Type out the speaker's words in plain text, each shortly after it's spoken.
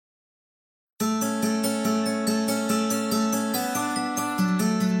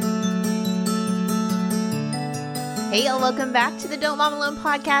Hey, y'all, welcome back to the Don't Mom Alone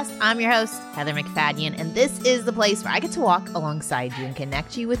podcast. I'm your host, Heather McFadden, and this is the place where I get to walk alongside you and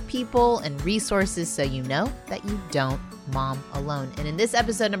connect you with people and resources so you know that you don't mom alone. And in this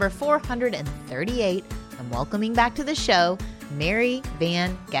episode number 438, I'm welcoming back to the show, Mary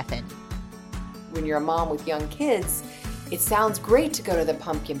Van Geffen. When you're a mom with young kids, it sounds great to go to the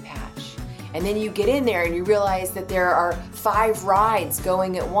pumpkin patch. And then you get in there and you realize that there are 5 rides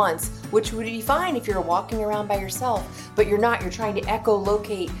going at once, which would be fine if you're walking around by yourself, but you're not. You're trying to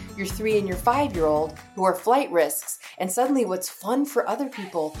echolocate your 3 and your 5-year-old who are flight risks. And suddenly what's fun for other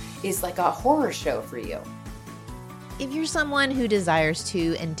people is like a horror show for you. If you're someone who desires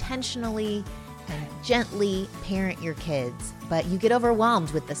to intentionally and gently parent your kids, but you get overwhelmed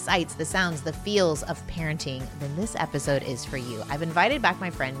with the sights, the sounds, the feels of parenting, then this episode is for you. I've invited back my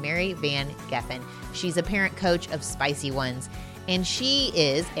friend, Mary Van Geffen. She's a parent coach of Spicy Ones, and she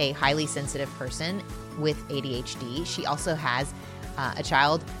is a highly sensitive person with ADHD. She also has a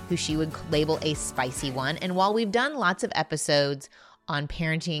child who she would label a spicy one. And while we've done lots of episodes on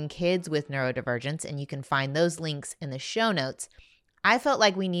parenting kids with neurodivergence, and you can find those links in the show notes, I felt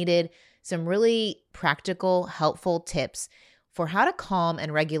like we needed some really practical, helpful tips for how to calm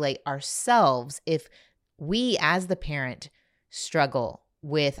and regulate ourselves if we, as the parent, struggle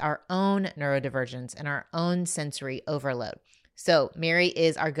with our own neurodivergence and our own sensory overload. So Mary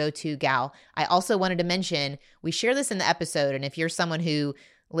is our go-to gal. I also wanted to mention, we share this in the episode, and if you're someone who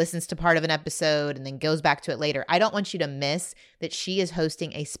listens to part of an episode and then goes back to it later, I don't want you to miss that she is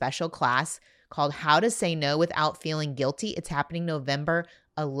hosting a special class called How to Say No Without Feeling Guilty. It's happening November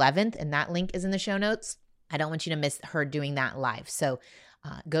 11th, and that link is in the show notes. I don't want you to miss her doing that live. So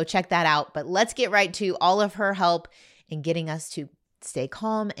go check that out. But let's get right to all of her help in getting us to stay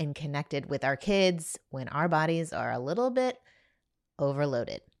calm and connected with our kids when our bodies are a little bit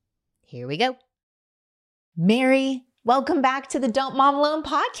overloaded. Here we go. Mary, welcome back to the Don't Mom Alone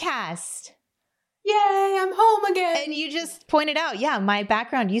podcast. Yay, I'm home again. And you just pointed out, yeah, my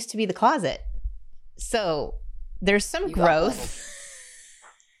background used to be the closet. So there's some growth.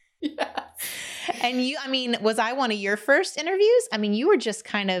 Yeah. And you, I mean, was I one of your first interviews? I mean, you were just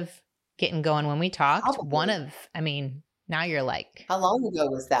kind of getting going when we talked. Probably. Now you're like. How long ago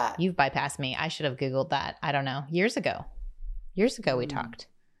was that? You've bypassed me. I should have Googled that. I don't know. Years ago we talked.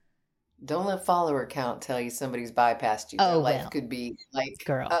 Don't let follower count tell you somebody's bypassed you. Their life could be like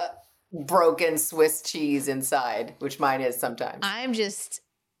broken Swiss cheese inside, which mine is sometimes. I'm just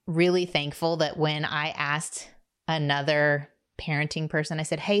really thankful that when I asked another parenting person, I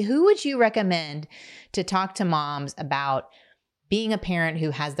said, hey, who would you recommend to talk to moms about being a parent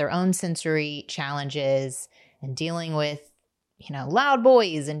who has their own sensory challenges and dealing with, loud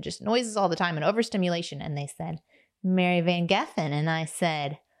boys and just noises all the time and overstimulation? And they said, Mary Van Geffen. And I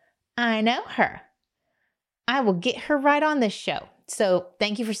said, I know her. I will get her right on this show. So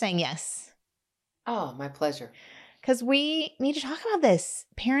thank you for saying yes. Oh, my pleasure. Because we need to talk about this.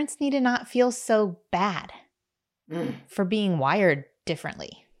 Parents need to not feel so bad for being wired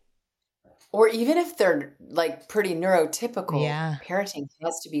differently. Or even if they're like pretty neurotypical, Yeah. parenting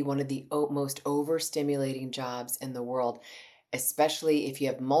has to be one of the most overstimulating jobs in the world, especially if you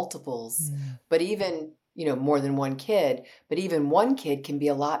have multiples. But even, more than one kid, but even one kid can be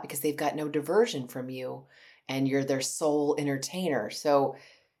a lot because they've got no diversion from you and you're their sole entertainer. So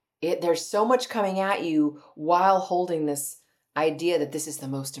there's so much coming at you while holding this idea that this is the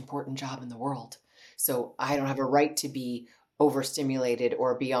most important job in the world. So I don't have a right to be overstimulated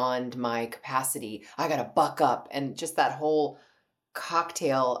or beyond my capacity. I got to buck up. And just that whole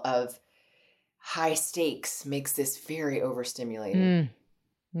cocktail of high stakes makes this very overstimulating.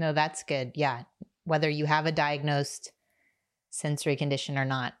 No, that's good. Yeah. Whether you have a diagnosed sensory condition or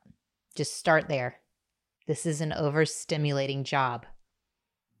not, just start there. This is an overstimulating job.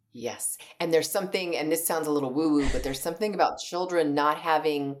 Yes. And there's something, and this sounds a little woo-woo, but there's something about children not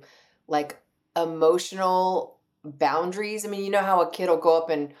having like emotional boundaries. I mean, you know how a kid will go up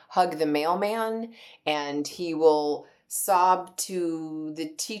and hug the mailman and he will sob to the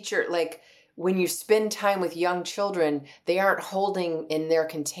teacher. Like when you spend time with young children, they aren't holding in their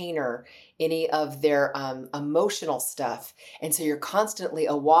container any of their emotional stuff. And so you're constantly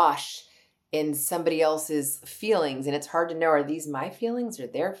awash in somebody else's feelings. And it's hard to know, are these my feelings or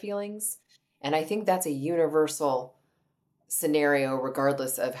their feelings? And I think that's a universal scenario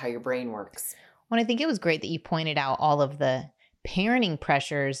regardless of how your brain works. Well, I think it was great that you pointed out all of the parenting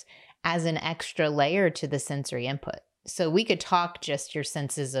pressures as an extra layer to the sensory input. So we could talk just your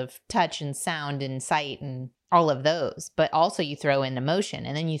senses of touch and sound and sight and all of those, but also you throw in emotion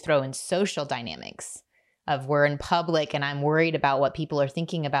and then you throw in social dynamics of we're in public and I'm worried about what people are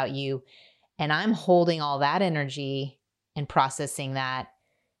thinking about you. And I'm holding all that energy and processing that.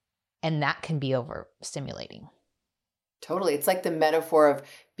 And that can be overstimulating. Totally. It's like the metaphor of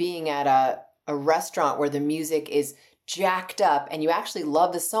being at a restaurant where the music is jacked up and you actually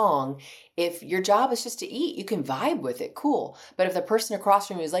love the song. If your job is just to eat, you can vibe with it. Cool. But if the person across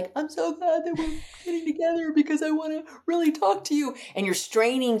from you is like, I'm so glad that we're getting together because I want to really talk to you, and you're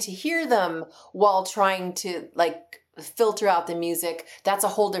straining to hear them while trying to like filter out the music, that's a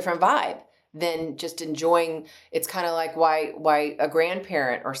whole different vibe than just enjoying. It's kind of like why a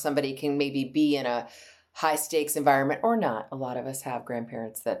grandparent or somebody can maybe be in a high stakes environment or not. A lot of us have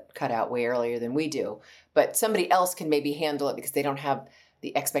grandparents that cut out way earlier than we do, but somebody else can maybe handle it because they don't have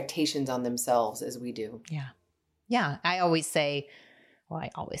the expectations on themselves as we do. Yeah. Yeah. I always say,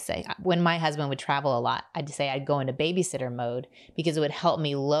 when my husband would travel a lot, I'd say I'd go into babysitter mode because it would help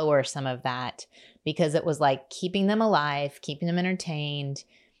me lower some of that, because it was like keeping them alive, keeping them entertained,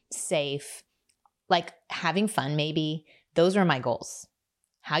 safe, like having fun maybe. Those were my goals.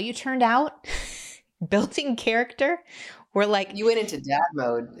 How you turned out, building character, we're like... You went into dad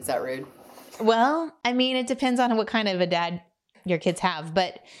mode. Is that rude? Well, I mean, it depends on what kind of a dad your kids have.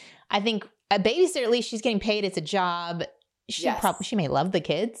 But I think a babysitter, at least she's getting paid. It's a job. She may love the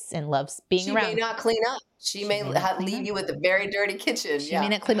kids and loves being around. She may not clean up. She may leave you with a very dirty kitchen. She may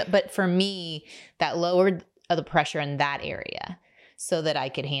not clean up. But for me, that lowered the pressure in that area so that I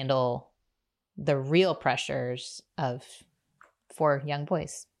could handle the real pressures of 4 young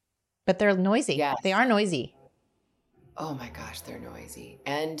boys. But they're noisy. Yes. They are noisy. Oh my gosh, they're noisy.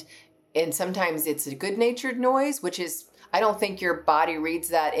 And sometimes it's a good-natured noise, which is, I don't think your body reads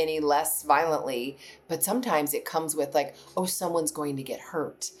that any less violently, but sometimes it comes with like, oh, someone's going to get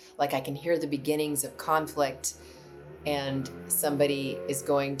hurt. Like I can hear the beginnings of conflict and somebody is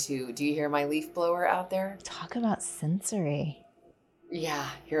going to, do you hear my leaf blower out there? Talk about sensory. Yeah,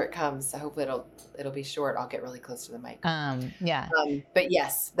 here it comes. I hope it'll be short. I'll get really close to the mic. Yeah. But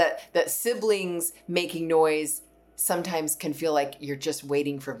yes, that siblings making noise sometimes can feel like you're just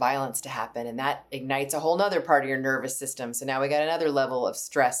waiting for violence to happen, and that ignites a whole nother part of your nervous system. So now we got another level of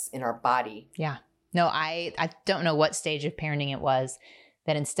stress in our body. Yeah. No, I don't know what stage of parenting it was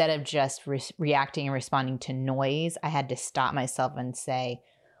that instead of just reacting and responding to noise, I had to stop myself and say,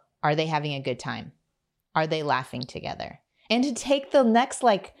 are they having a good time? Are they laughing together? And to take the next,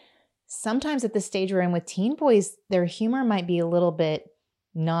 like, sometimes at the stage we're in with teen boys, their humor might be a little bit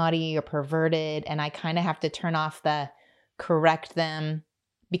naughty or perverted. And I kind of have to turn off the correct them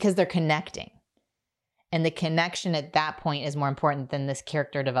because they're connecting. And the connection at that point is more important than this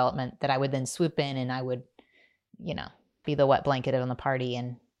character development that I would then swoop in and I would, be the wet blanket on the party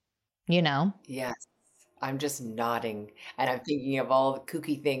and, Yes. I'm just nodding and I'm thinking of all the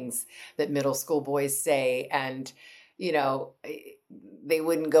kooky things that middle school boys say. And, they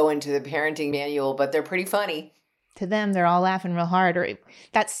wouldn't go into the parenting manual, but they're pretty funny. To them, they're all laughing real hard. Or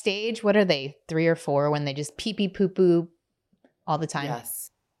that stage, what are they, 3 or 4, when they just pee-pee poo-poo all the time? Yes.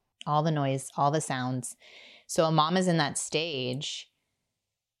 All the noise, all the sounds. So a mom is in that stage.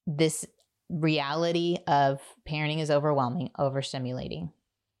 This reality of parenting is overwhelming, overstimulating.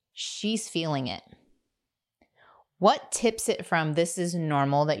 She's feeling it. What tips it from this is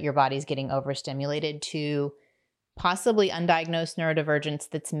normal that your body's getting overstimulated to possibly undiagnosed neurodivergence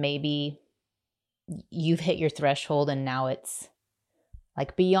that's maybe you've hit your threshold and now it's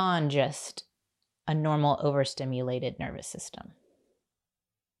like beyond just a normal overstimulated nervous system?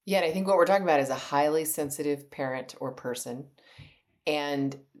 Yeah, and I think what we're talking about is a highly sensitive parent or person.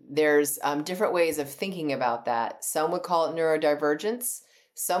 And there's different ways of thinking about that. Some would call it neurodivergence.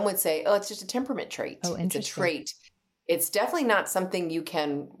 Some would say, oh, it's just a temperament trait. Oh, it's a trait. It's definitely not something you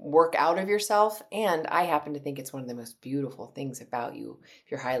can work out of yourself. And I happen to think it's one of the most beautiful things about you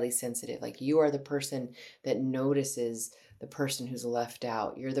if you're highly sensitive. Like you are the person that notices the person who's left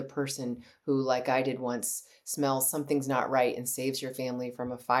out. You're the person who, like I did once, smells something's not right and saves your family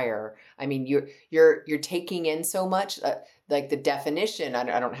from a fire. I mean, you're taking in so much. Like the definition,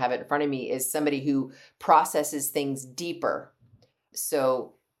 I don't have it in front of me, is somebody who processes things deeper.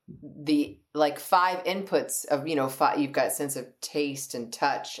 So the 5 inputs of, 5, you've got sense of taste and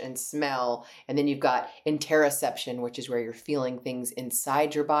touch and smell. And then you've got interoception, which is where you're feeling things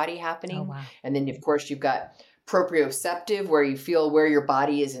inside your body happening. Oh, wow. And then of course you've got proprioceptive, where you feel where your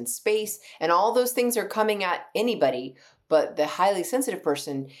body is in space. And all those things are coming at anybody. But the highly sensitive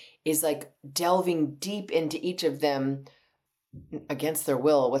person is like delving deep into each of them against their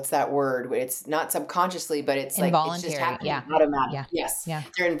will. What's that word? It's not subconsciously, but it's like it's just happening automatically. Yeah. Yes. Yeah.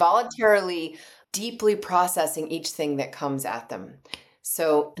 They're involuntarily deeply processing each thing that comes at them.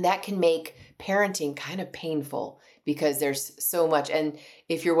 So that can make parenting kind of painful because there's so much. And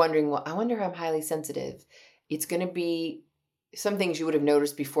if you're wondering, well, I wonder if I'm highly sensitive, it's going to be some things you would have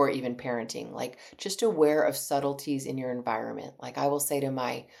noticed before even parenting, like just aware of subtleties in your environment. Like I will say to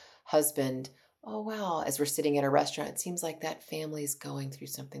my husband, oh, wow, as we're sitting at a restaurant, it seems like that family's going through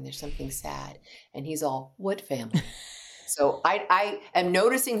something. There's something sad. And he's all, what family? So I am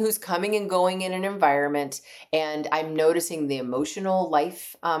noticing who's coming and going in an environment, and I'm noticing the emotional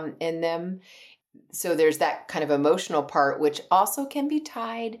life in them. So there's that kind of emotional part, which also can be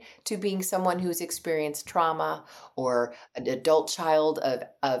tied to being someone who's experienced trauma or an adult child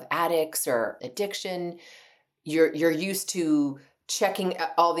of addicts or addiction. You're used to checking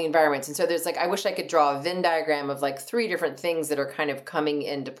all the environments. And so there's like, I wish I could draw a Venn diagram of like three different things that are kind of coming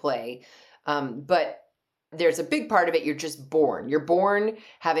into play. But there's a big part of it. You're just born. You're born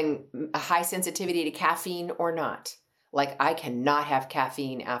having a high sensitivity to caffeine or not. Like I cannot have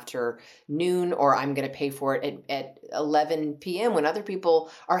caffeine after noon, or I'm going to pay for it at 11 p.m. when other people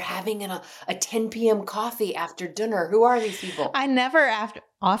are having a 10 p.m. coffee after dinner. Who are these people? I never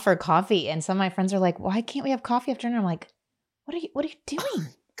offer coffee, and some of my friends are like, "Why can't we have coffee after dinner?" I'm like, "What are you doing?"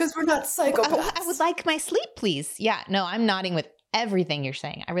 Because we're not psychopaths. I would like my sleep, please. Yeah, no, I'm nodding with everything you're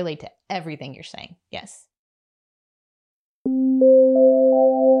saying. I relate to everything you're saying. Yes.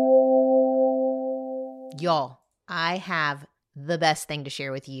 Y'all, I have the best thing to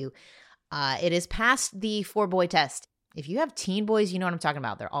share with you. It is past the 4-boy test. If you have teen boys, you know what I'm talking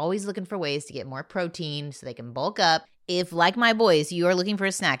about. They're always looking for ways to get more protein so they can bulk up. If, like my boys, you are looking for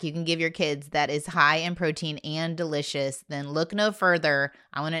a snack you can give your kids that is high in protein and delicious, then look no further.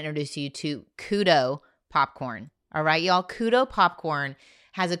 I want to introduce you to Kudo popcorn. All right, y'all. Kudo popcorn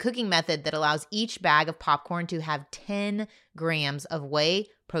has a cooking method that allows each bag of popcorn to have 10 grams of whey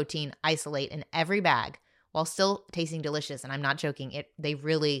protein isolate in every bag while still tasting delicious. And I'm not joking. They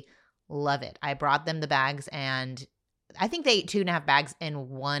really love it. I brought them the bags, and I think they ate 2.5 bags in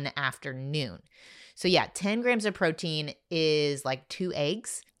one afternoon. So yeah, 10 grams of protein is like 2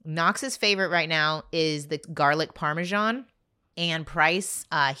 eggs. Knox's favorite right now is the garlic parmesan. And Price,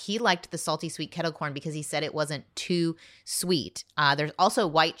 he liked the salty sweet kettle corn because he said it wasn't too sweet. There's also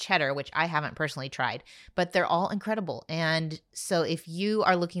white cheddar, which I haven't personally tried, but they're all incredible. And so if you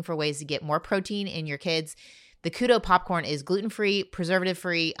are looking for ways to get more protein in your kids, the Kudo popcorn is gluten-free,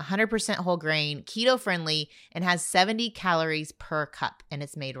 preservative-free, 100% whole grain, keto-friendly, and has 70 calories per cup. And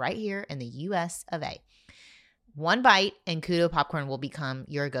it's made right here in the US of A. One bite and Kudo popcorn will become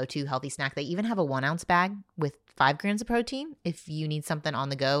your go-to healthy snack. They even have a 1-ounce bag with 5 grams of protein if you need something on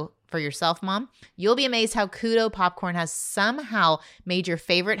the go for yourself, Mom. You'll be amazed how Kudo popcorn has somehow made your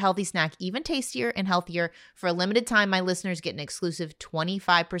favorite healthy snack even tastier and healthier. For a limited time, my listeners get an exclusive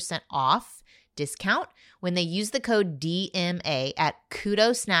 25% off discount when they use the code DMA at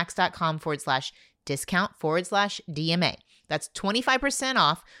kudosnacks.com/discount/DMA. That's 25%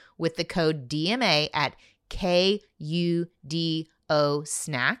 off with the code DMA at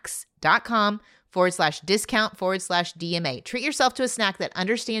kudosnacks.com/discount/DMA. Treat yourself to a snack that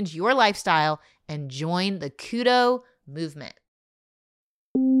understands your lifestyle and join the Kudo movement.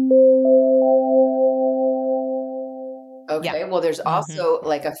 Okay, Yeah. well, there's also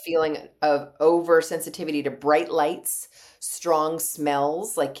like a feeling of oversensitivity to bright lights, strong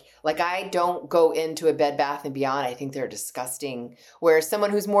smells. Like I don't go into a Bed Bath and Beyond. I think they're disgusting. Whereas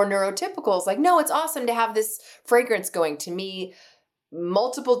someone who's more neurotypical is like, no, it's awesome to have this fragrance going. To me,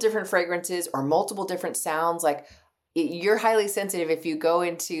 multiple different fragrances or multiple different sounds. Like you're highly sensitive if you go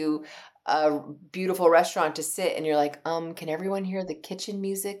into a beautiful restaurant to sit and you're like, can everyone hear the kitchen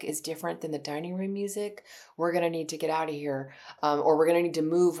music is different than the dining room music? We're going to need to get out of here. Or we're going to need to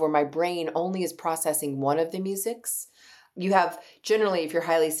move where my brain only is processing one of the musics. You have, generally, if you're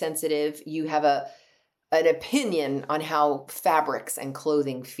highly sensitive, you have an opinion on how fabrics and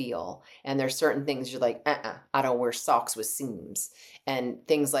clothing feel. And there's certain things you're like, I don't wear socks with seams and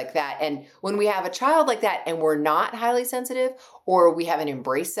things like that. And when we have a child like that and we're not highly sensitive, or we haven't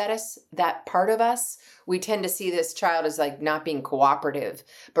embraced that part of us, we tend to see this child as like not being cooperative,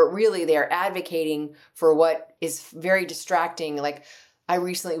 but really they're advocating for what is very distracting. Like I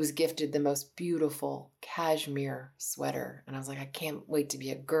recently was gifted the most beautiful cashmere sweater. And I was like, I can't wait to be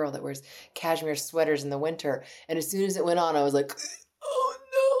a girl that wears cashmere sweaters in the winter. And as soon as it went on, I was like, oh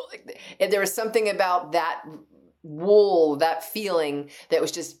no. And there was something about that wool, that feeling that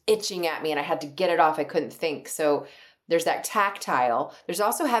was just itching at me and I had to get it off. I couldn't think. So there's that tactile. There's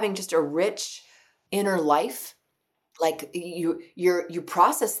also having just a rich inner life. Like you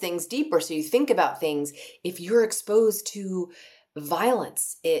process things deeper. So you think about things. If you're exposed to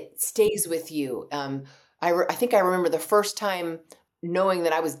violence, it stays with you. I think I remember the first time knowing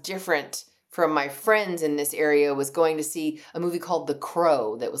that I was different from my friends in this area was going to see a movie called The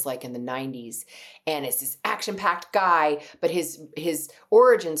Crow that was like in the 90s. And it's this action-packed guy, but his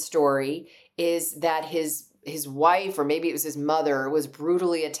origin story is that his wife, or maybe it was his mother, was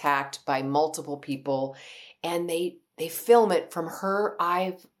brutally attacked by multiple people, and they film it from her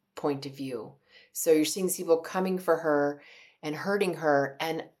eye point of view. So you're seeing these people coming for her and hurting her.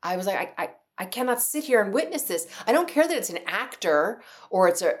 And I was like, I cannot sit here and witness this. I don't care that it's an actor or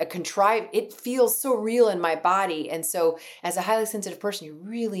it's a contrived, it feels so real in my body. And so as a highly sensitive person, you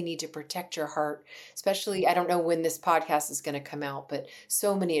really need to protect your heart, especially, I don't know when this podcast is going to come out, but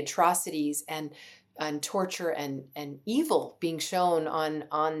so many atrocities and torture and evil being shown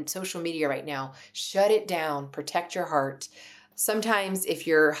on social media right now. Shut it down, protect your heart. Sometimes if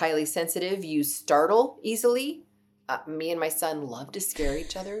you're highly sensitive, you startle easily. Me and my son love to scare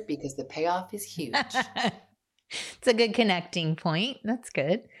each other because the payoff is huge. It's a good connecting point. That's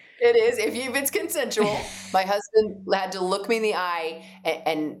good. It is. If it's consensual. My husband had to look me in the eye,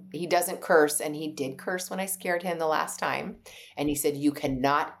 and he doesn't curse. And he did curse when I scared him the last time. And he said, "You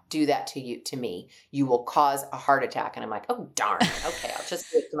cannot do that to me. You will cause a heart attack." And I'm like, "Oh, darn. Okay, I'll just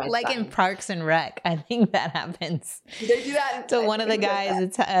do it to my Like son." in Parks and Rec, I think that happens. They do that. So one of the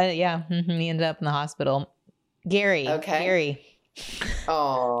guys, he ended up in the hospital. Gary. Okay. Gary.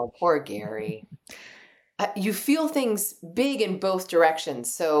 Oh, poor Gary. You feel things big in both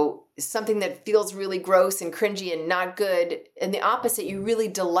directions. So something that feels really gross and cringy and not good, and the opposite, you really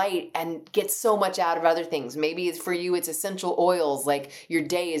delight and get so much out of other things. Maybe it's for you, it's essential oils. Like your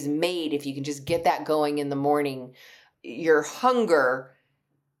day is made if you can just get that going in the morning. Your hunger,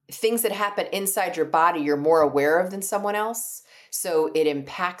 things that happen inside your body, you're more aware of than someone else. So it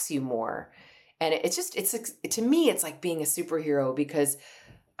impacts you more. And it's to me, it's like being a superhero, because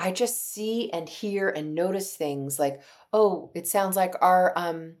I just see and hear and notice things like, "Oh, it sounds like our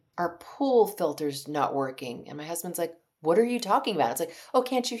pool filter's not working." And my husband's like, "What are you talking about?" It's like, "Oh,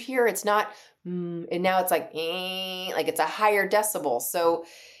 can't you hear? It's not," and now it's like it's a higher decibel. So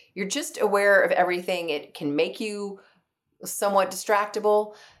you're just aware of everything. It can make you somewhat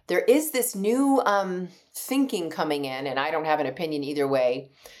distractible. There is this new thinking coming in, and I don't have an opinion either way,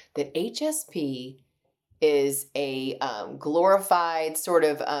 that HSP is a glorified sort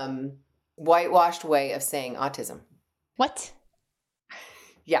of whitewashed way of saying autism. What?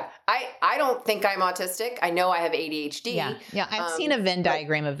 Yeah. I don't think I'm autistic. I know I have ADHD. Yeah. I've seen a Venn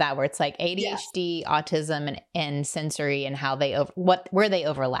diagram of that where it's like ADHD, autism, and sensory, and how where they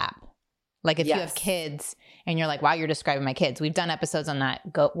overlap. Like if you have kids and you're like, "Wow, you're describing my kids." We've done episodes on that.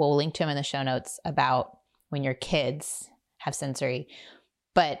 We'll link to them in the show notes about when your kids have sensory.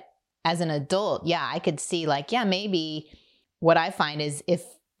 But as an adult, I could see maybe what I find is if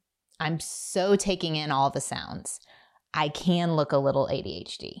I'm so taking in all the sounds, I can look a little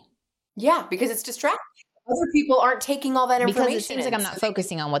ADHD. Yeah, because it's distracting. Other people aren't taking all that information. Because it seems like I'm not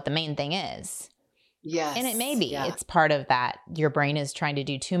focusing on what the main thing is. Yes. And it may be. Yeah. It's part of that. Your brain is trying to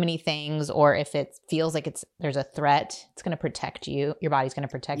do too many things, or if it feels like there's a threat, it's going to protect you. Your body's going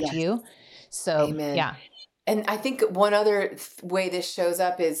to protect you. So, Amen. Yeah. And I think one other way this shows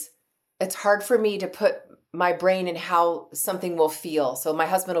up is it's hard for me to put my brain in how something will feel. So my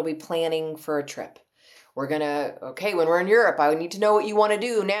husband will be planning for a trip. We're going to, okay, when we're in Europe, I need to know what you want to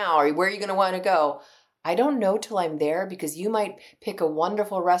do now, or where are you going to want to go? I don't know till I'm there, because you might pick a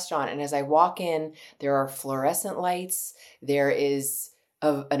wonderful restaurant, and as I walk in, there are fluorescent lights. There is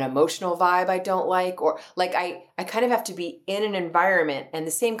an emotional vibe I don't like, or like I kind of have to be in an environment. And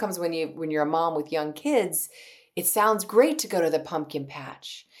the same comes when you're a mom with young kids. It sounds great to go to the pumpkin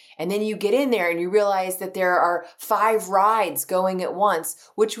patch. And then you get in there and you realize that there are 5 rides going at once,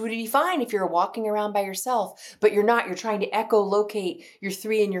 which would be fine if you're walking around by yourself, but you're not. You're trying to echolocate your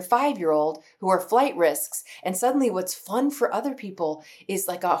 3 and your 5-year-old who are flight risks. And suddenly what's fun for other people is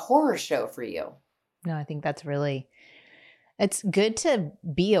like a horror show for you. No, I think it's good to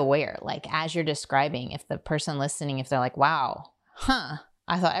be aware, like as you're describing, if the person listening, if they're like, "Wow,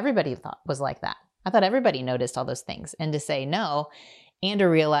 I thought everybody was like that. I thought everybody noticed all those things," and to say no. And to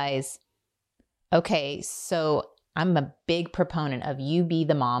realize, okay, so I'm a big proponent of you be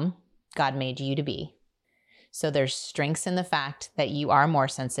the mom God made you to be. So there's strengths in the fact that you are more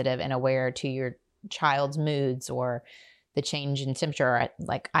sensitive and aware to your child's moods or the change in temperature.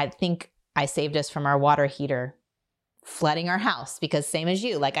 Like I think I saved us from our water heater flooding our house, because same as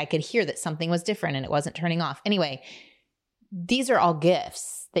you, like I could hear that something was different and it wasn't turning off. Anyway, these are all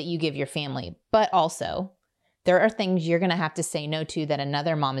gifts that you give your family, but also there are things you're going to have to say no to that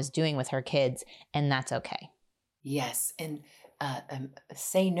another mom is doing with her kids, and that's okay. Yes. And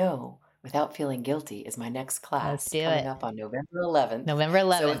say no Without Feeling Guilty is my next Let's class do coming it. up on November 11th. November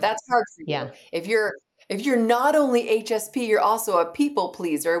So if 11th. that's hard for Yeah. you, if you're not only HSP, you're also a people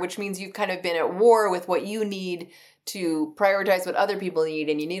pleaser, which means you've kind of been at war with what you need to prioritize what other people need,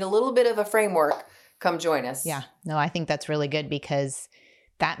 and you need a little bit of a framework, come join us. Yeah. No, I think that's really good because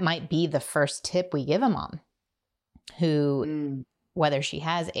that might be the first tip we give a mom who, whether she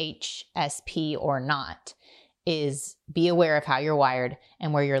has HSP or not, is be aware of how you're wired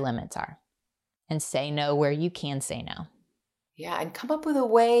and where your limits are and say no where you can say no. Yeah, and come up with a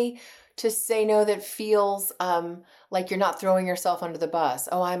way to say no that feels like you're not throwing yourself under the bus.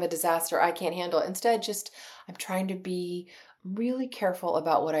 Oh, I'm a disaster. I can't handle it. Instead, just I'm trying to be really careful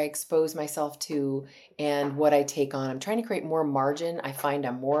about what I expose myself to and what I take on. I'm trying to create more margin. I find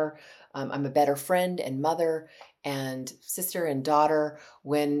I'm a better friend and mother and sister and daughter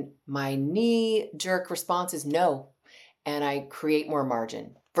when my knee jerk response is no, and I create more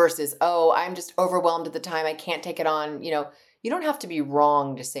margin versus, oh, I'm just overwhelmed at the time. I can't take it on. You don't have to be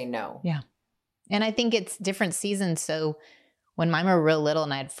wrong to say no. Yeah. And I think it's different seasons. So when mine were real little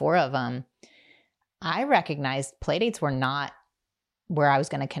and I had 4 of them, I recognized playdates were not where I was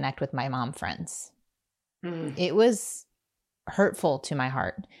going to connect with my mom friends. It was hurtful to my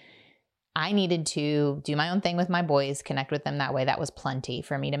heart. I needed to do my own thing with my boys, connect with them that way. That was plenty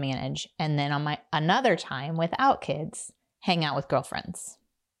for me to manage. And then on my another time without kids, hang out with girlfriends.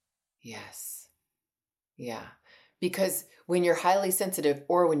 Yes. Yeah. Because when you're highly sensitive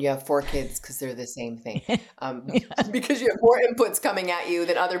or when you have 4 kids, because they're the same thing, because you have more inputs coming at you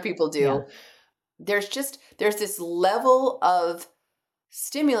than other people do, there's this level of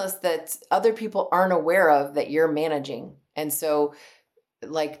stimulus that other people aren't aware of that you're managing. And so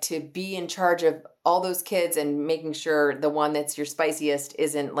like to be in charge of all those kids and making sure the one that's your spiciest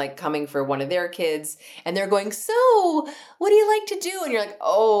isn't like coming for one of their kids and they're going, so what do you like to do? And you're like,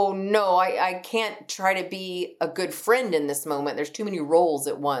 oh no, I can't try to be a good friend in this moment. There's too many roles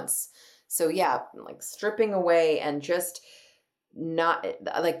at once. So yeah, like stripping away and just not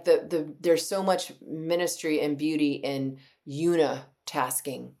like there's so much ministry and beauty in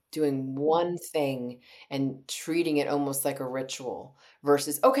unitasking, doing one thing and treating it almost like a ritual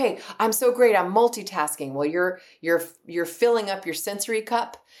versus, okay, I'm so great, I'm multitasking. Well, you're filling up your sensory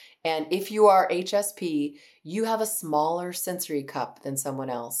cup, and if you are HSP, you have a smaller sensory cup than someone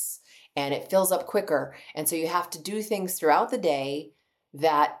else and it fills up quicker, and so you have to do things throughout the day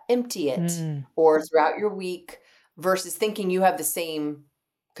that empty it or throughout your week versus thinking you have the same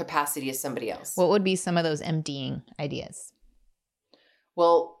capacity as somebody else. What would be some of those emptying ideas?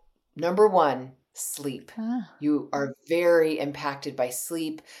 Well, number 1, sleep. You are very impacted by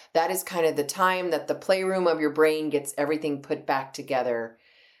sleep. That is kind of the time that the playroom of your brain gets everything put back together.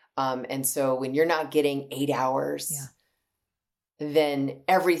 And so when you're not getting 8 hours, then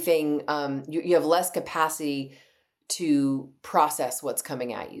everything, you have less capacity to process what's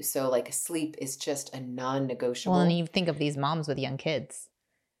coming at you. So like sleep is just a non-negotiable. Well, and you think of these moms with young kids.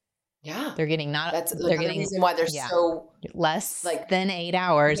 Yeah. They're getting That's the reason why they're so less than 8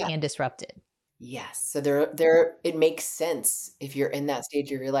 hours and disrupted. Yes. So it makes sense if you're in that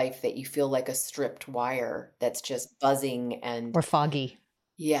stage of your life that you feel like a stripped wire that's just buzzing and or foggy.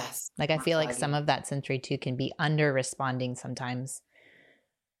 Yes. Like I feel like some of that sensory too can be under responding sometimes.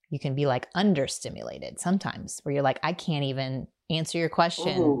 You can be like understimulated sometimes where you're like, I can't even answer your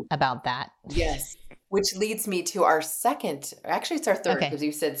question about that. Yes. Which leads me to our second, actually it's our third, because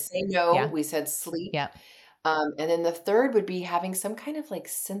you said say no, we said sleep. Yeah. And then the third would be having some kind of like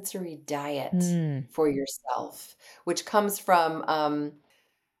sensory diet for yourself, which comes from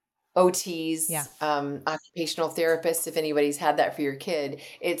OTs, occupational therapists, if anybody's had that for your kid.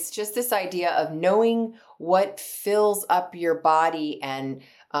 It's just this idea of knowing what fills up your body and,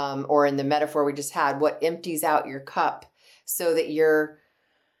 or in the metaphor we just had, what empties out your cup so that your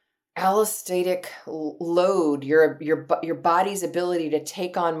allostatic load, your body's ability to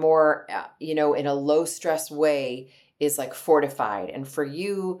take on more, in a low stress way is like fortified. And for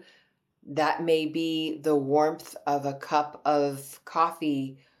you, that may be the warmth of a cup of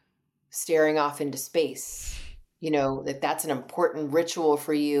coffee staring off into space. That's an important ritual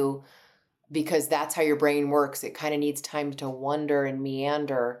for you because that's how your brain works. It kind of needs time to wander and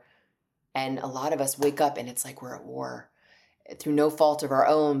meander. And a lot of us wake up and it's like we're at war through no fault of our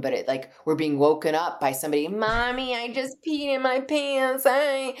own, but we're being woken up by somebody, Mommy, I just peed in my pants.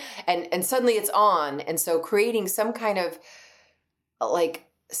 And suddenly it's on. And so creating some kind of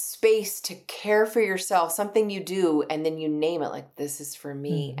space to care for yourself, something you do, and then you name it like, this is for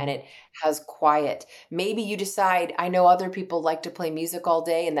me. And it has quiet. Maybe you decide, I know other people like to play music all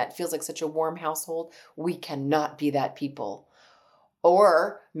day and that feels like such a warm household. We cannot be that people.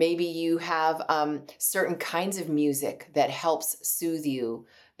 Or maybe you have certain kinds of music that helps soothe you.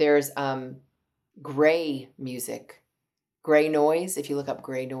 There's gray music, gray noise. If you look up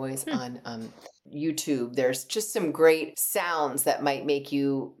gray noise on YouTube, there's just some great sounds that might make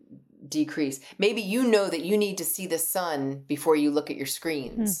you decrease. Maybe you know that you need to see the sun before you look at your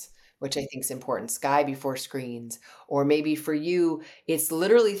screens, which I think is important. Sky before screens. Or maybe for you, it's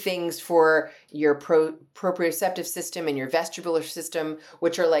literally things for your proprioceptive system and your vestibular system,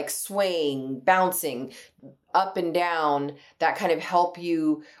 which are like swaying, bouncing up and down, that kind of help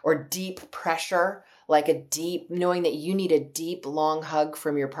you, or deep pressure, like a deep, knowing that you need a deep, long hug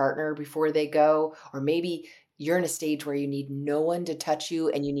from your partner before they go. Or maybe you're in a stage where you need no one to touch you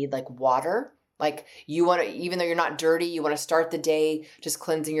and you need like water. Like you want to, even though you're not dirty, you want to start the day just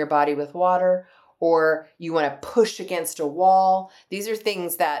cleansing your body with water, or you want to push against a wall. These are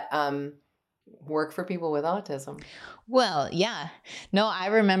things that work for people with autism. Well, yeah. No, I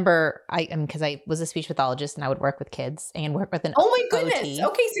remember because I was a speech pathologist and I would work with kids and work with an Oh my goodness. OT.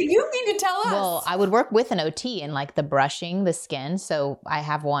 Okay, so you need to tell us. Well, I would work with an OT and like the brushing the skin. So I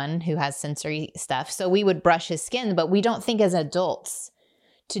have one who has sensory stuff. So we would brush his skin, but we don't think as adults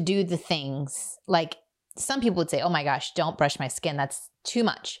to do the things like some people would say, oh my gosh, don't brush my skin. That's too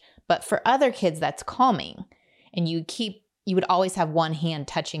much. But for other kids, that's calming. And you would always have one hand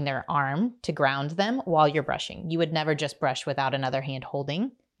touching their arm to ground them while you're brushing. You would never just brush without another hand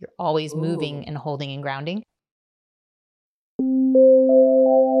holding. You're always moving and holding and grounding.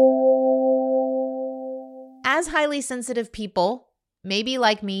 As highly sensitive people, maybe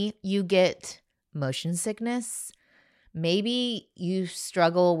like me, you get motion sickness. Maybe you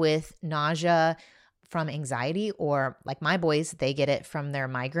struggle with nausea from anxiety, or like my boys, they get it from their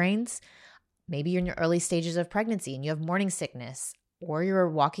migraines. Maybe you're in your early stages of pregnancy and you have morning sickness, or you're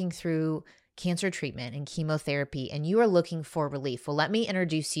walking through cancer treatment and chemotherapy and you are looking for relief. Well, let me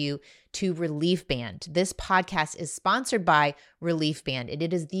introduce you to Relief Band. This podcast is sponsored by Relief Band.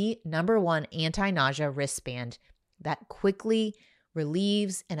 It is the #1 anti-nausea wristband that quickly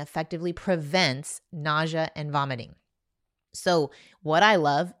relieves and effectively prevents nausea and vomiting. So what I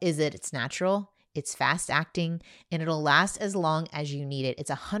love is that it's natural, it's fast acting, and it'll last as long as you need it. It's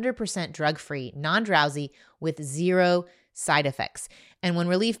 100% drug-free, non-drowsy, with 0 side effects. And when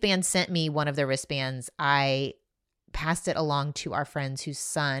Relief Band sent me one of their wristbands, I passed it along to our friends whose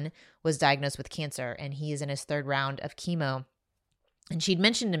son was diagnosed with cancer, and he is in his 3rd round of chemo. And she'd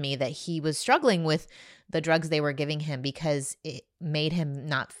mentioned to me that he was struggling with the drugs they were giving him because it made him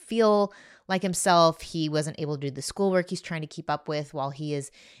not feel like himself. He wasn't able to do the schoolwork he's trying to keep up with while he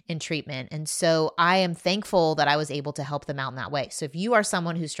is in treatment. And so I am thankful that I was able to help them out in that way. So if you are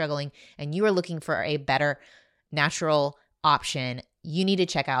someone who's struggling and you are looking for a better natural option, you need to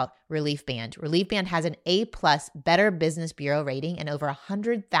check out Relief Band. Relief Band has an A+ Better Business Bureau rating and over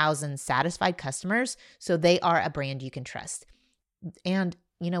 100,000 satisfied customers. So they are a brand you can trust. And,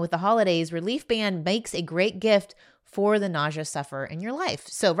 with the holidays, Relief Band makes a great gift for the nausea sufferer in your life.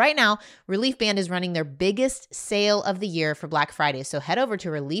 So right now, Relief Band is running their biggest sale of the year for Black Friday. So head over to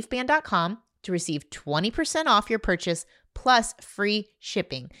reliefband.com to receive 20% off your purchase plus free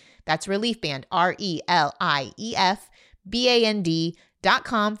shipping. That's Relief Band,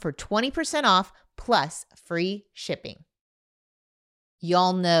 ReliefBand.com for 20% off plus free shipping.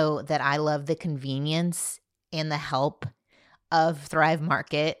 Y'all know that I love the convenience and the help of Thrive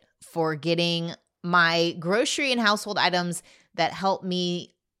Market for getting my grocery and household items that help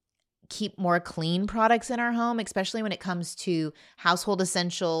me keep more clean products in our home, especially when it comes to household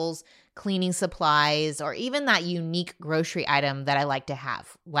essentials, cleaning supplies, or even that unique grocery item that I like to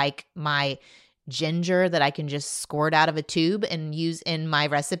have, like my ginger that I can just squirt out of a tube and use in my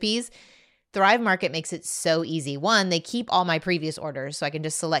recipes. Thrive Market makes it so easy. 1, they keep all my previous orders, so I can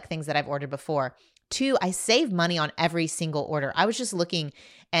just select things that I've ordered before. 2, I save money on every single order. I was just looking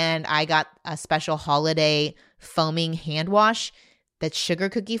and I got a special holiday foaming hand wash that's sugar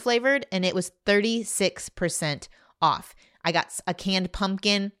cookie flavored, and it was 36% off. I got a canned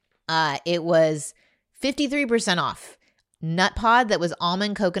pumpkin. It was 53% off. Nut Pod that was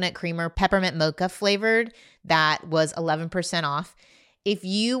almond coconut creamer peppermint mocha flavored, that was 11% off. If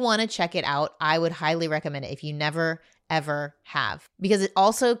you want to check it out, I would highly recommend it if you never ever have, because it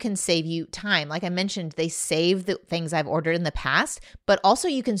also can save you time. Like I mentioned, they save the things I've ordered in the past, but also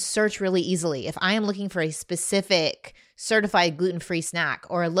you can search really easily. If I am looking for a specific certified gluten-free snack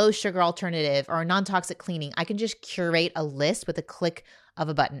or a low sugar alternative or a non-toxic cleaning, I can just curate a list with a click of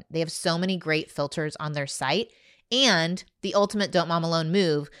a button. They have so many great filters on their site. And the ultimate Don't Mom Alone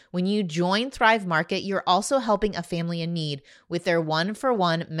move, when you join Thrive Market, you're also helping a family in need with their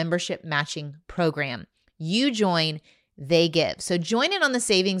 1-for-1 membership matching program. You join, they give. So join in on the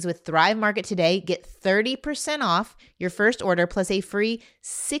savings with Thrive Market today. Get 30% off your first order plus a free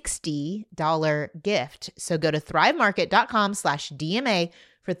 $60 gift. So go to thrivemarket.com/DMA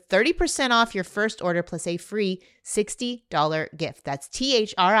for 30% off your first order plus a free $60 gift. That's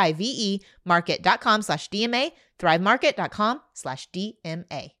THRIVE market.com/DMA,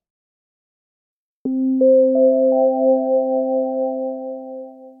 thrivemarket.com/DMA.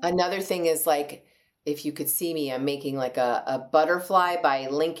 Another thing is like, if you could see me, I'm making like a butterfly by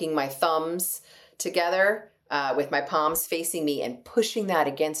linking my thumbs together with my palms facing me and pushing that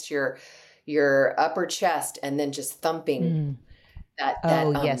against your upper chest and then just thumping that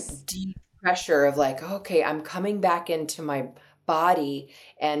Yes. deep pressure of like, okay, I'm coming back into my body.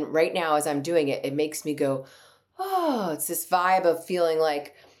 And right now, as I'm doing it, it makes me go, oh, it's this vibe of feeling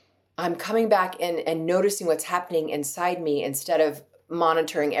like I'm coming back and noticing what's happening inside me instead of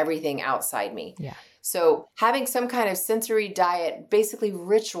monitoring everything outside me. Yeah. So having some kind of sensory diet, basically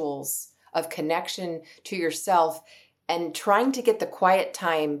rituals of connection to yourself and trying to get the quiet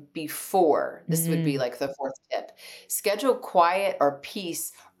time before. This would be like the fourth tip. Schedule quiet or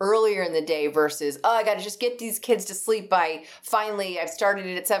peace earlier in the day versus, oh, I got to just get these kids to sleep by finally, I've started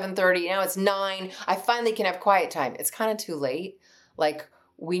it at 7:30. Now it's 9. I finally can have quiet time. It's kind of too late. Like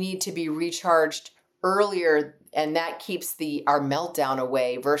we need to be recharged earlier, and that keeps our meltdown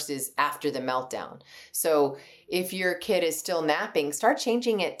away versus after the meltdown. So if your kid is still napping, start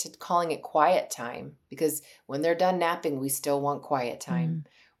changing it to calling it quiet time, because when they're done napping, we still want quiet time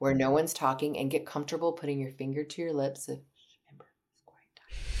where no one's talking, and get comfortable putting your finger to your lips. Remember, it's quiet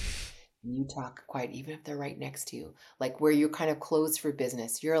time. And you talk quiet, even if they're right next to you, like where you're kind of closed for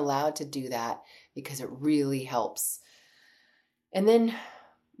business. You're allowed to do that because it really helps. And then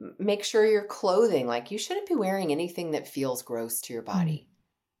make sure your clothing, like you shouldn't be wearing anything that feels gross to your body.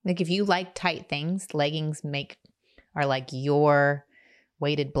 Like if you like tight things, leggings are like your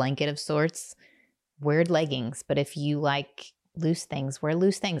weighted blanket of sorts. Wear leggings. But if you like loose things, wear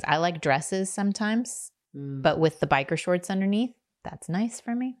loose things. I like dresses sometimes, but with the biker shorts underneath, that's nice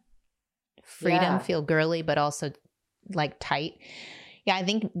for me. Freedom, feel girly, but also like tight. Yeah, I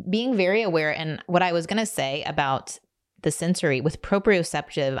think being very aware. And what I was going to say about the sensory with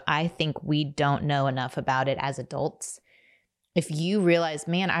proprioceptive, I think we don't know enough about it as adults. If you realize,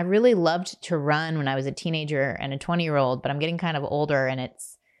 man, I really loved to run when I was a teenager and a 20-year-old, but I'm getting kind of older and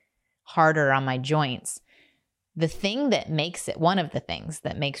it's harder on my joints. The thing that makes it, one of the things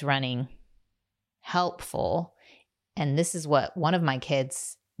that makes running helpful, and this is what one of my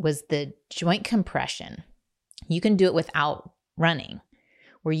kids was, the joint compression. You can do it without running,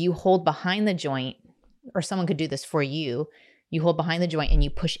 where you hold behind the joint, or someone could do this for you. You hold behind the joint and you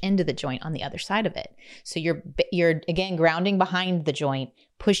push into the joint on the other side of it. So you're again grounding behind the joint,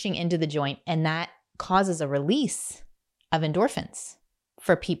 pushing into the joint, and that causes a release of endorphins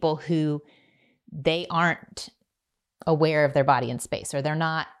for people who they aren't aware of their body in space, or they're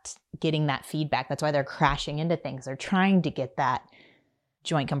not getting that feedback. That's why they're crashing into things. They're trying to get that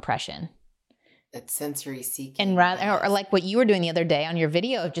joint compression. That sensory seeking. And rather, or like what you were doing the other day on your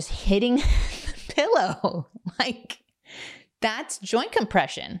video of just hitting the pillow, like that's joint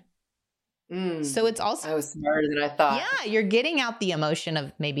compression. So it's also, I was smarter than I thought. Yeah, you're getting out the emotion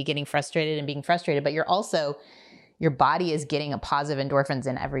of maybe getting frustrated and being frustrated, but you're also, your body is getting a positive endorphins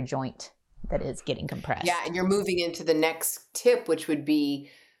in every joint that is getting compressed. Yeah, and you're moving into the next tip, which would be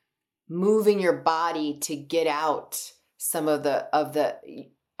moving your body to get out some of the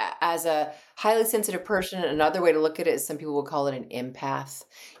as a highly sensitive person. Another way to look at it is some people will call it an empath.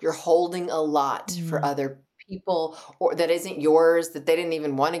 You're holding a lot for other people, or that isn't yours, that they didn't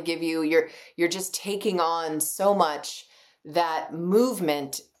even want to give you. You're just taking on so much. That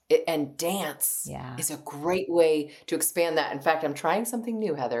movement and dance is a great way to expand that. In fact, I'm trying something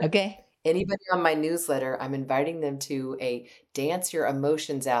new, Heather. Okay. Anybody on my newsletter, I'm inviting them to a Dance Your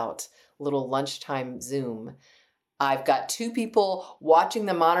Emotions Out little lunchtime Zoom. I've got 2 people watching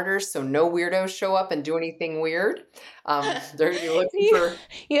the monitors, so no weirdos show up and do anything weird. They're looking for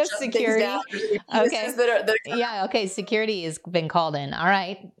you have security. Okay. Okay. Security has been called in. All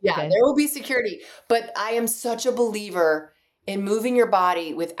right. Yeah, okay. There will be security. But I am such a believer in moving your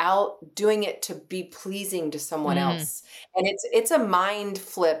body without doing it to be pleasing to someone else. And it's a mind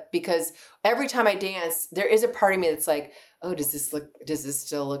flip, because every time I dance, there is a part of me that's like, oh, does this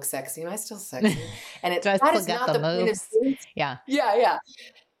still look sexy? Am I still sexy? And that is not the point of dance. Yeah.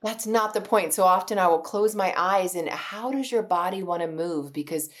 That's not the point. So often I will close my eyes, and how does your body want to move?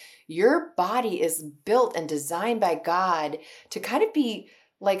 Because your body is built and designed by God to kind of be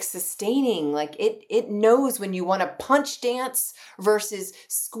like sustaining. Like it knows when you want to punch dance versus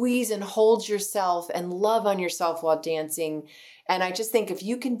squeeze and hold yourself and love on yourself while dancing. And I just think if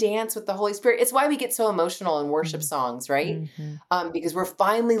you can dance with the Holy Spirit, it's why we get so emotional in worship songs, right? Because we're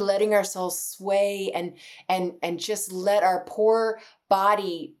finally letting ourselves sway and just let our poor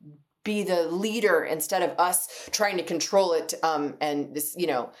body be the leader instead of us trying to control it. And this,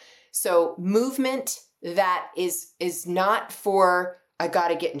 so movement that is not for I got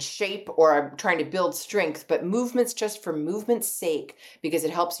to get in shape or I'm trying to build strength, but movement's just for movement's sake because it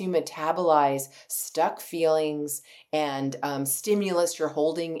helps you metabolize stuck feelings and stimulus you're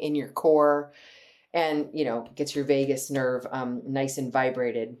holding in your core, and gets your vagus nerve nice and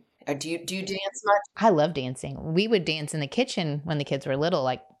vibrated. Do you dance much? I love dancing. We would dance in the kitchen when the kids were little,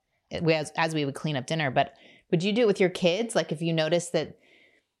 like as we would clean up dinner. But would you do it with your kids? Like if you notice that?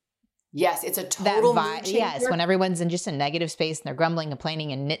 Yes, it's a total mood changer. Yes, when everyone's in just a negative space and they're grumbling,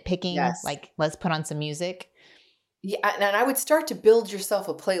 complaining, and nitpicking, like let's put on some music. Yeah, and I would start to build yourself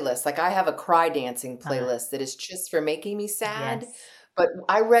a playlist. Like I have a cry dancing playlist that is just for making me sad. Yes. But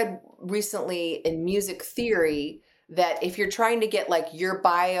I read recently in music theory that if you're trying to get like your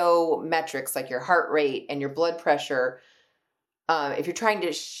biometrics, like your heart rate and your blood pressure, if you're trying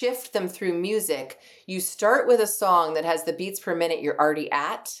to shift them through music, you start with a song that has the beats per minute you're already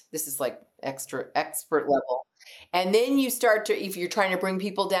at. This is like extra expert level. And then you start to, if you're trying to bring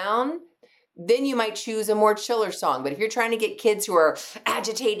people down, then you might choose a more chiller song. But if you're trying to get kids who are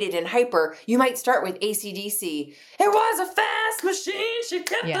agitated and hyper, you might start with AC/DC. It was a fast machine. She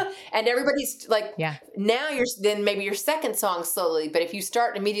kept and everybody's like, now then maybe your second song slowly. But if you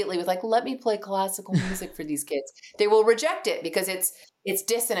start immediately with like, let me play classical music for these kids, they will reject it because it's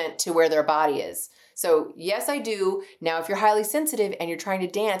dissonant to where their body is. So yes, I do. Now, if you're highly sensitive and you're trying to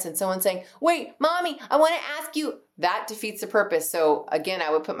dance and someone's saying, wait, mommy, I want to ask you, that defeats the purpose. So again,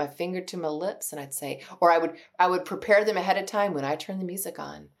 I would put my finger to my lips and I'd say, or I would prepare them ahead of time when I turn the music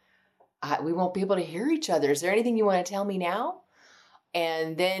on. We won't be able to hear each other. Is there anything you want to tell me now?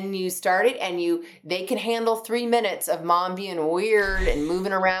 And then you start it and they can handle 3 minutes of mom being weird and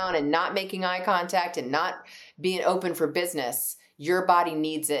moving around and not making eye contact and not being open for business. Your body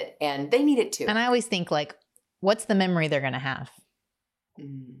needs it and they need it too. And I always think like, what's the memory they're going to have?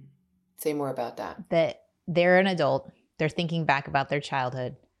 Say more about that. That they're an adult. They're thinking back about their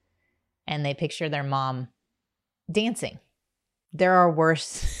childhood and they picture their mom dancing. There are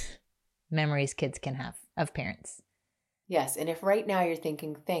worse memories kids can have of parents. Yes. And if right now you're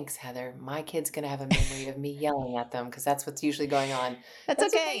thinking, thanks, Heather, my kid's going to have a memory of me yelling at them because that's what's usually going on. That's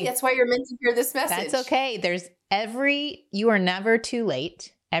okay. That's why you're meant to hear this message. That's okay. You are never too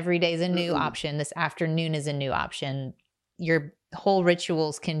late. Every day is a new option. This afternoon is a new option. Your whole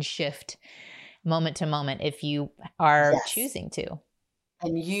rituals can shift moment to moment if you are choosing to.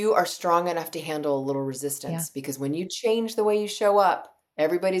 And you are strong enough to handle a little resistance because when you change the way you show up,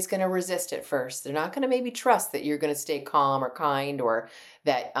 everybody's going to resist at first. They're not going to maybe trust that you're going to stay calm or kind or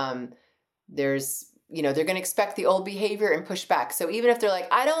that there's, they're going to expect the old behavior and push back. So even if they're like,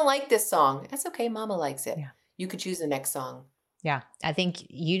 I don't like this song, that's okay. Mama likes it. Yeah. You could choose the next song. Yeah. I think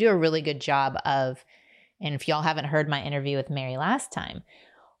you do a really good job of, and if y'all haven't heard my interview with Mary last time,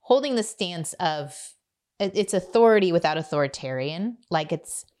 holding the stance of it's authority without authoritarian. Like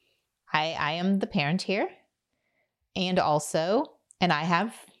I am the parent here and I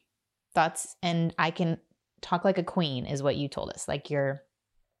have thoughts and I can talk like a queen is what you told us. Like your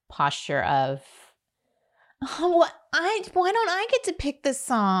posture of, why don't I get to pick the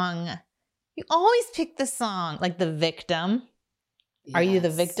song? You always pick the song, like the victim. Yes. Are you the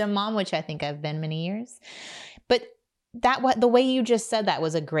victim mom? Which I think I've been many years. But the way you just said that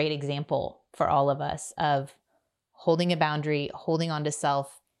was a great example for all of us of holding a boundary, holding on to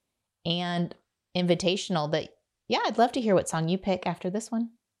self, and invitational that, yeah, I'd love to hear what song you pick after this one.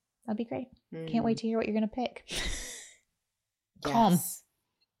 That'd be great. Can't wait to hear what you're going to pick. Calm. Yes.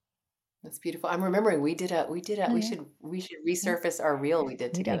 That's beautiful. I'm remembering we should resurface our reel we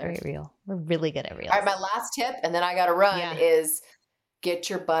did together. We did a great reel. We're really good at reels. All right, my last tip, and then I got to run, is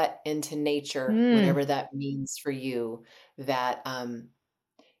get your butt into nature, whatever that means for you. That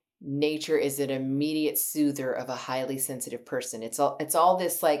nature is an immediate soother of a highly sensitive person. It's all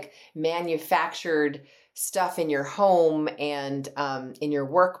this like manufactured stuff in your home and in your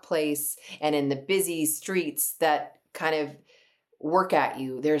workplace and in the busy streets that kind of work at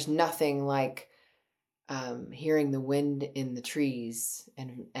you. There's nothing like hearing the wind in the trees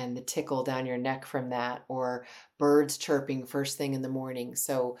and the tickle down your neck from that, or birds chirping first thing in the morning.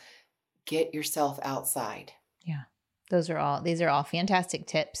 So get yourself outside. Yeah. These are all fantastic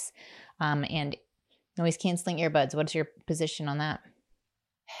tips. And noise canceling earbuds. What's your position on that?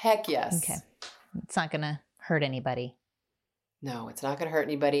 Heck yes. Okay. It's not going to hurt anybody. No, it's not going to hurt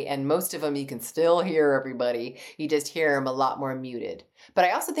anybody. And most of them, you can still hear everybody. You just hear them a lot more muted. But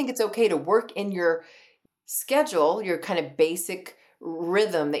I also think it's okay to work in your schedule, your kind of basic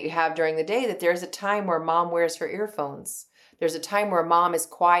rhythm that you have during the day, that there's a time where mom wears her earphones. There's a time where mom is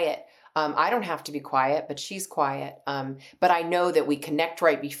quiet. I don't have to be quiet, but she's quiet. But I know that we connect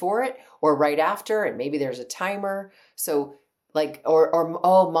right before it or right after, and maybe there's a timer. So like,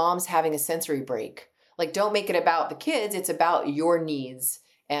 oh, mom's having a sensory break. Like, don't make it about the kids. It's about your needs.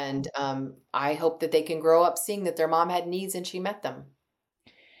 And I hope that they can grow up seeing that their mom had needs and she met them.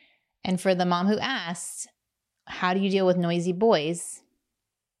 And for the mom who asked, how do you deal with noisy boys?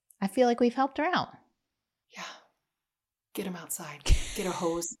 I feel like we've helped her out. Yeah. Get them outside. Get a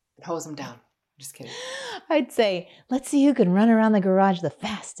hose and hose them down. Just kidding. I'd say, let's see who can run around the garage the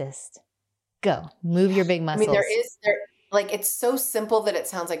fastest. Go. Move your big muscles. I mean, like, it's so simple that it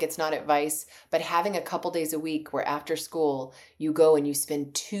sounds like it's not advice, but having a couple days a week where after school you go and you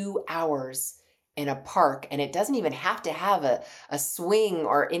spend 2 hours in a park, and it doesn't even have to have a swing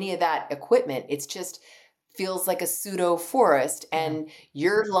or any of that equipment. It's just feels like a pseudo forest, and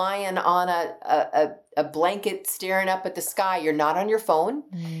you're lying on a blanket staring up at the sky. You're not on your phone.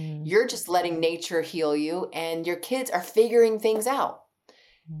 You're just letting nature heal you, and your kids are figuring things out.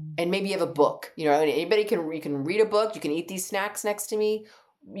 And maybe you have a book, you can read a book. You can eat these snacks next to me.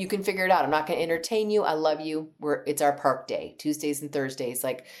 You can figure it out. I'm not going to entertain you. I love you. It's our park day, Tuesdays and Thursdays.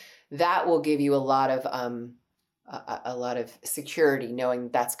 Like, that will give you a lot of security knowing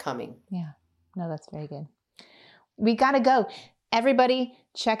that's coming. Yeah. No, that's very good. We got to go. Everybody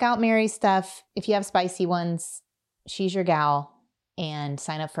check out Mary's stuff. If you have spicy ones, she's your gal, and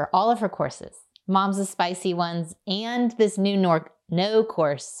sign up for all of her courses. Mom's the Spicy Ones and this new no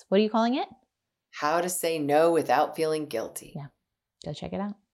course. What are you calling it? How to say no without feeling guilty. Yeah. Go check it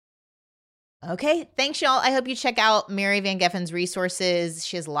out. Okay. Thanks, y'all. I hope you check out Mary Van Geffen's resources.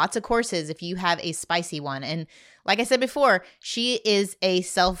 She has lots of courses if you have a spicy one. And like I said before, she is a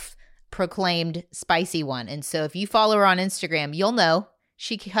self-proclaimed spicy one. And so if you follow her on Instagram, you'll know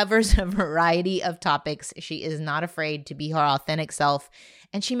she covers a variety of topics. She is not afraid to be her authentic self.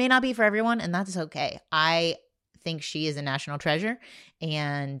 And she may not be for everyone, and that's okay. I think she is a national treasure.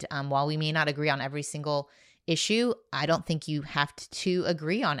 And while we may not agree on every single issue, I don't think you have to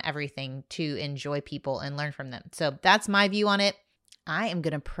agree on everything to enjoy people and learn from them. So that's my view on it. I am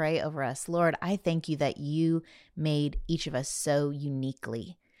going to pray over us. Lord, I thank you that you made each of us so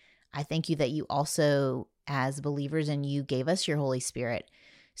uniquely. I thank you that you also, as believers in you, gave us your Holy Spirit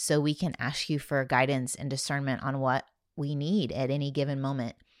so we can ask you for guidance and discernment on what we need at any given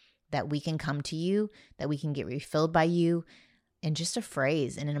moment, that we can come to you, that we can get refilled by you in just a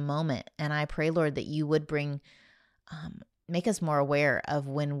phrase and in a moment. And I pray, Lord, that you would make us more aware of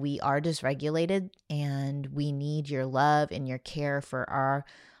when we are dysregulated and we need your love and your care for our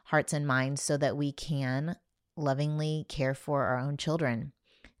hearts and minds so that we can lovingly care for our own children.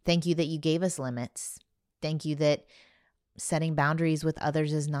 Thank you that you gave us limits. Thank you that setting boundaries with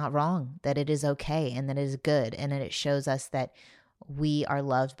others is not wrong, that it is okay and that it is good, and that it shows us that we are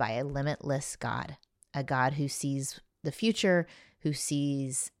loved by a limitless God, a God who sees the future, who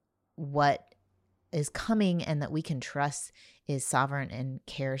sees what is coming, and that we can trust is sovereign and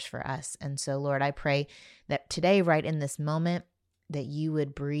cares for us. And so, Lord, I pray that today, right in this moment, that you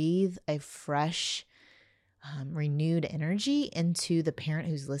would breathe a fresh, renewed energy into the parent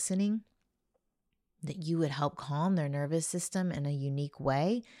who's listening, that you would help calm their nervous system in a unique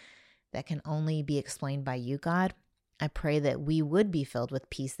way that can only be explained by you, God. I pray that we would be filled with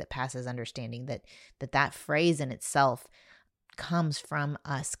peace that passes understanding, that phrase in itself comes from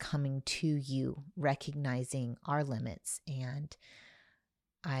us coming to you, recognizing our limits. And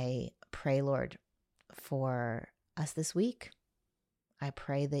I pray, Lord, for us this week. I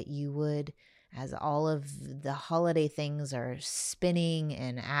pray that you would, as all of the holiday things are spinning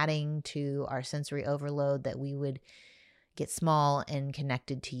and adding to our sensory overload, that we would get small and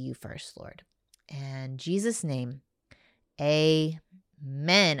connected to you first, Lord. In Jesus' name,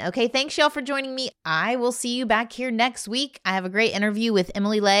 amen. Okay, thanks y'all for joining me. I will see you back here next week. I have a great interview with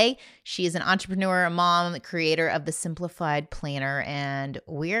Emily Lay. She is an entrepreneur, a mom, creator of the Simplified Planner, and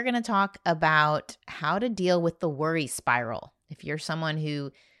we're going to talk about how to deal with the worry spiral. If you're someone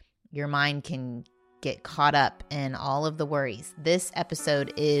who your mind can get caught up in all of the worries, this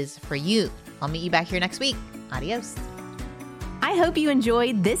episode is for you. I'll meet you back here next week. Adios. I hope you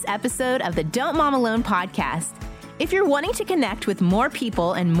enjoyed this episode of the Don't Mom Alone podcast. If you're wanting to connect with more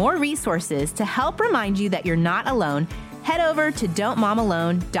people and more resources to help remind you that you're not alone, head over to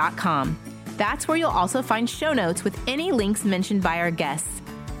don'tmomalone.com. That's where you'll also find show notes with any links mentioned by our guests.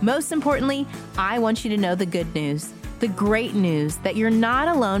 Most importantly, I want you to know the good news, the great news that you're not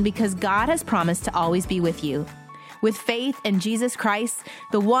alone because God has promised to always be with you. With faith in Jesus Christ,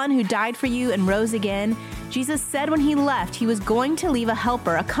 the one who died for you and rose again, Jesus said when he left, he was going to leave a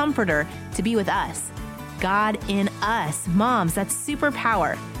helper, a comforter, to be with us. God in us. Moms, that's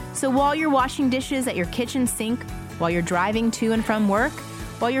superpower. So while you're washing dishes at your kitchen sink, while you're driving to and from work,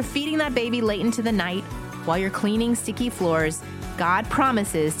 while you're feeding that baby late into the night, while you're cleaning sticky floors, God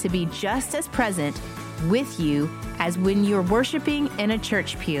promises to be just as present with you as when you're worshiping in a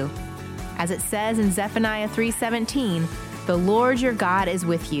church pew. As it says in Zephaniah 3:17, the Lord your God is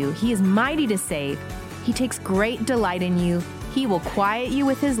with you. He is mighty to save. He takes great delight in you. He will quiet you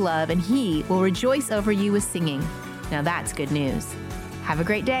with his love, and he will rejoice over you with singing. Now that's good news. Have a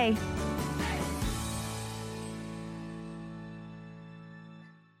great day.